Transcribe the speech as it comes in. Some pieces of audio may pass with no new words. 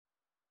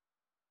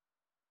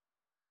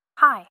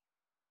Hi,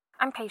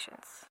 I'm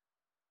Patience.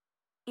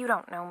 You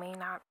don't know me,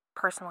 not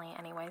personally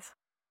anyways.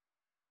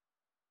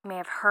 You may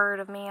have heard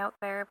of me out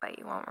there, but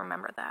you won't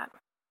remember that.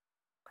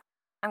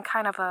 I'm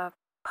kind of a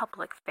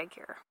public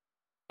figure,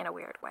 in a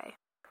weird way.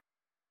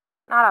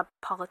 Not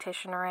a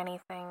politician or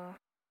anything,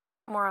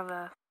 more of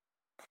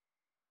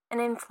an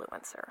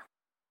influencer.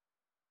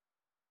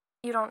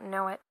 You don't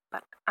know it,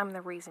 but I'm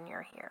the reason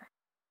you're here.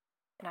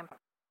 And I'm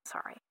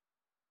sorry.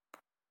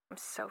 I'm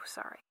so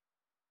sorry.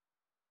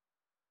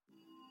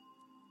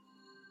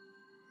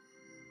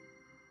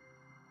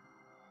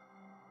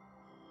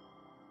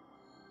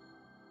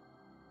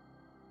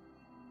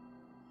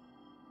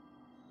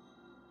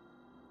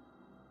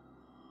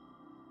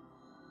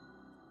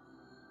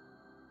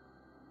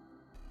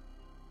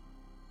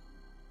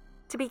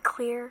 To be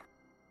clear,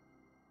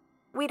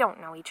 we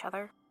don't know each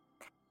other.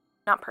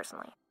 Not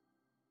personally.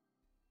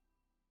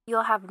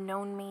 You'll have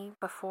known me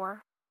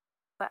before,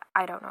 but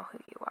I don't know who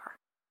you are.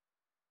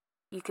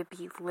 You could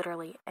be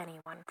literally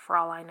anyone, for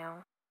all I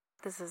know.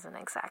 This isn't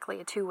exactly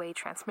a two-way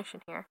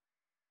transmission here.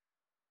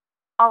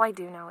 All I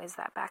do know is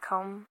that back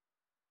home,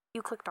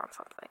 you clicked on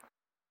something.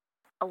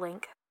 A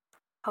link,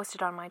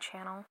 posted on my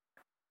channel,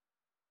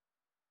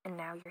 and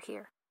now you're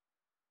here.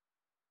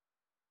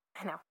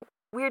 I know,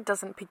 weird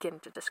doesn't begin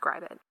to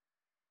describe it,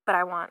 but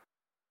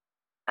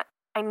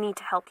I need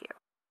to help you.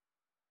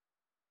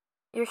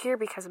 You're here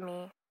because of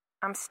me.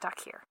 I'm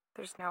stuck here.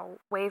 There's no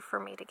way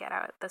for me to get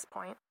out at this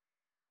point.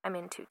 I'm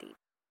in too deep.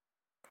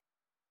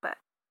 But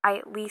I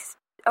at least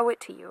owe it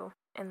to you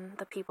and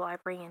the people I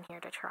bring in here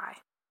to try.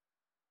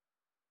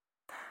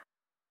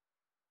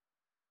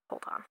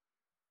 Hold on.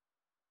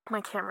 My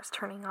camera's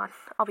turning on.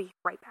 I'll be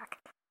right back.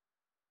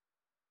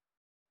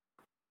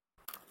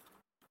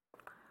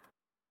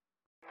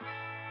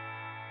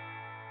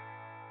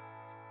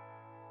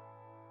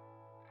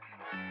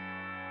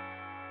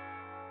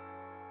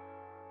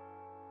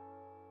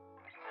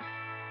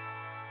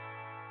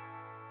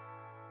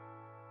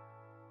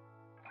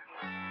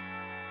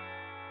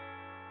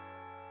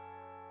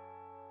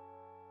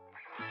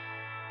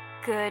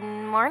 Good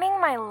morning,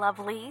 my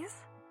lovelies.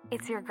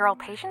 It's your girl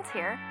Patience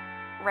here,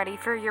 ready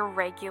for your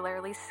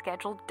regularly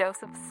scheduled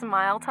dose of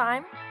smile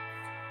time.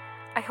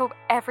 I hope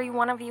every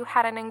one of you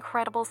had an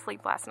incredible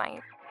sleep last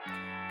night.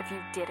 If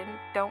you didn't,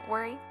 don't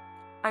worry.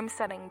 I'm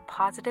sending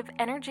positive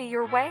energy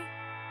your way.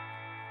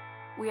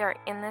 We are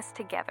in this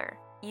together,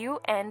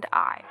 you and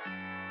I.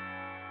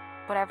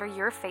 Whatever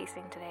you're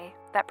facing today,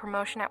 that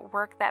promotion at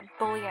work, that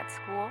bully at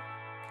school,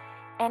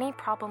 any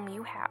problem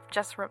you have,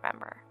 just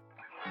remember,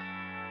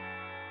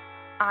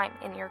 I'm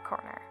in your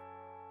corner.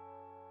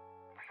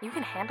 You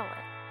can handle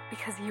it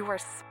because you are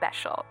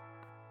special.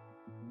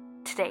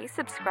 Today's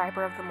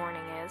subscriber of the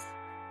morning is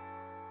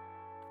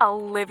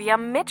Olivia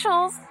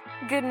Mitchells.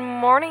 Good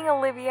morning,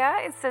 Olivia.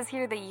 It says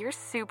here that you're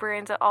super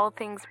into all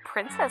things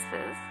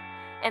princesses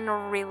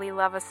and really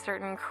love a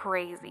certain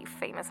crazy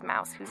famous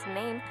mouse whose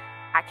name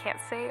I can't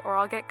say or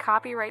I'll get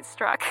copyright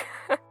struck.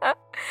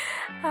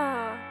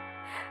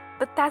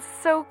 But that's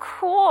so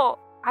cool.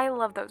 I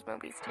love those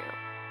movies too.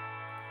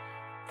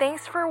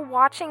 Thanks for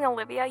watching,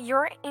 Olivia.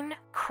 You're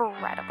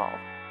incredible.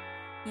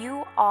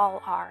 You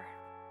all are.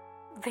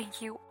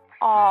 Thank you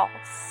all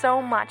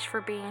so much for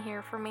being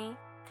here for me.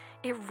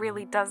 It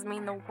really does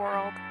mean the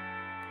world.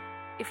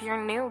 If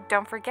you're new,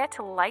 don't forget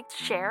to like,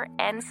 share,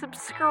 and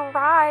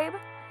subscribe.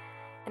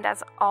 And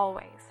as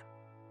always,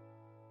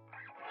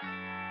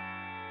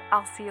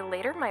 I'll see you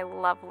later, my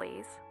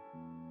lovelies.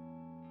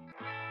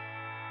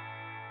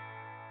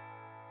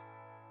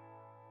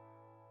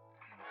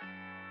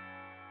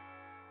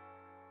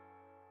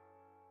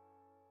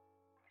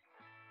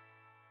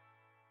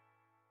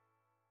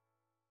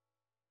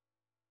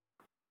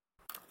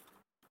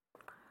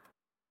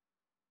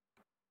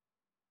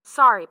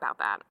 Sorry about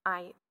that.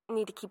 I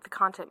need to keep the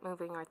content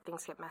moving or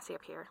things get messy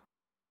up here.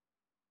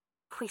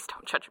 Please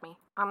don't judge me.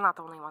 I'm not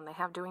the only one they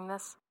have doing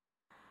this.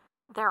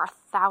 There are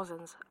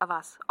thousands of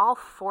us, all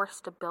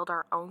forced to build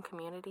our own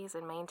communities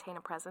and maintain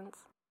a presence.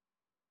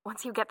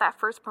 Once you get that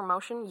first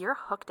promotion, you're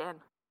hooked in.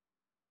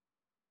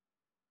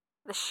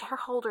 The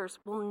shareholders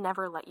will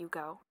never let you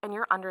go, and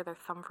you're under their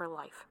thumb for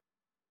life.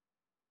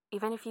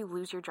 Even if you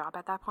lose your job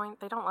at that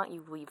point, they don't let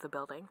you leave the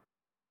building.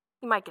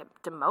 You might get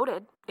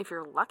demoted if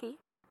you're lucky,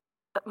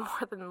 but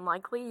more than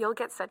likely, you'll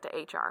get sent to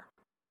HR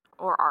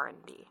or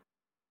R&D.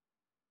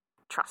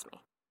 Trust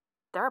me,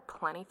 there are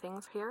plenty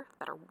things here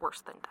that are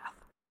worse than death.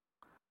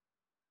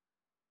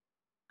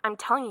 I'm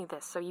telling you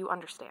this so you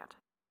understand.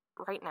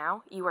 Right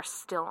now, you are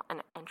still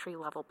an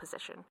entry-level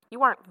position.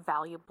 You aren't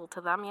valuable to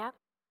them yet.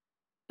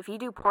 If you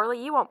do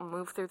poorly, you won't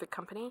move through the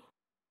company.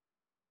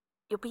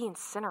 You'll be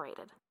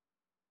incinerated.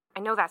 I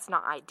know that's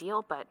not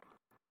ideal, but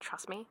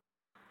trust me,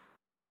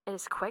 it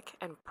is quick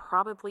and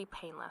probably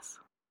painless.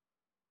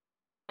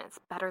 And it's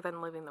better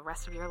than living the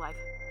rest of your life.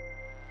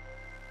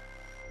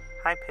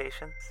 Hi,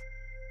 Patience.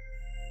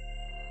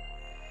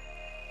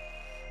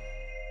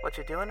 What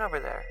you doing over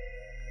there?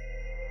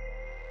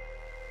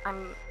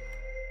 I'm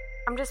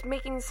just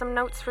making some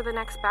notes for the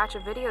next batch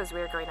of videos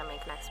we are going to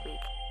make next week.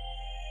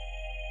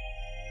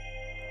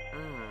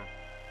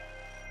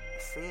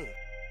 see.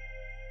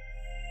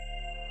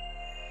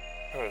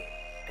 Hey,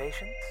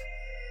 Patience?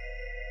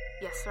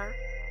 Yes, sir?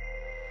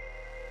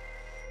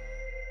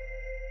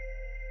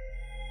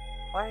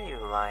 Why are you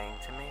lying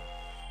to me?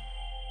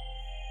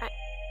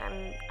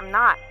 I'm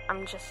not.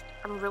 I'm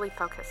really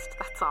focused,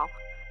 that's all.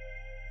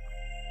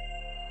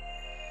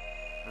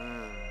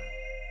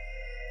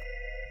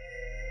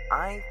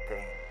 I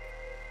think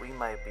we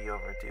might be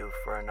overdue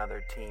for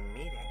another team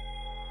meeting.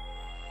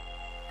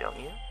 Don't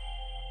you?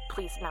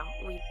 Please, no,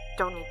 we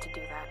don't need to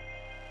do that.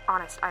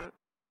 Honest,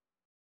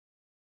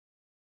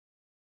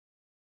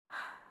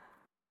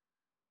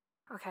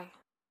 Okay.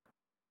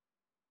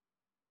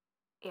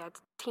 Yeah,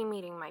 team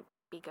meeting might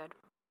be good.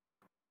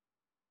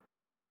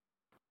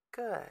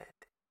 Good.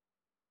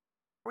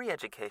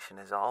 Re-education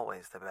is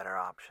always the better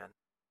option,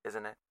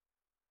 isn't it?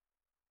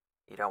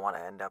 You don't want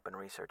to end up in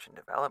research and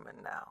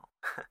development now.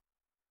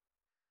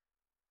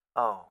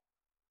 Oh,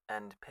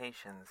 and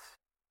Patience.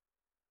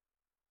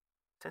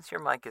 Since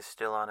your mic is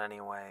still on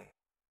anyway,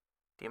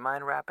 do you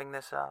mind wrapping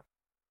this up?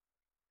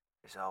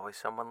 There's always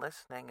someone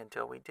listening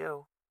until we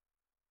do.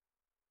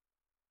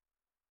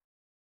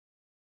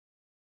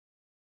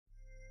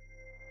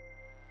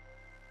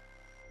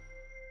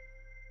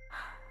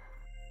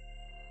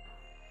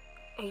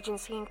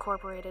 Agency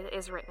Incorporated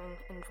is written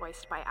and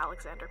voiced by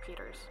Alexander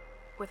Peters,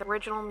 with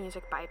original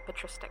music by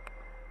Patristic.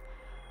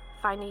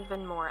 Find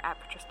even more at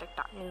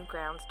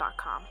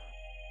patristic.newgrounds.com.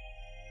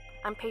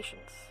 I'm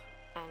Patience,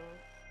 and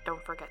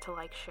don't forget to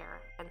like, share,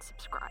 and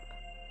subscribe.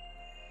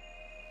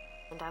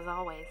 And as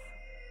always,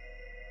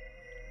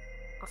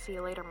 I'll see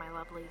you later, my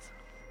lovelies.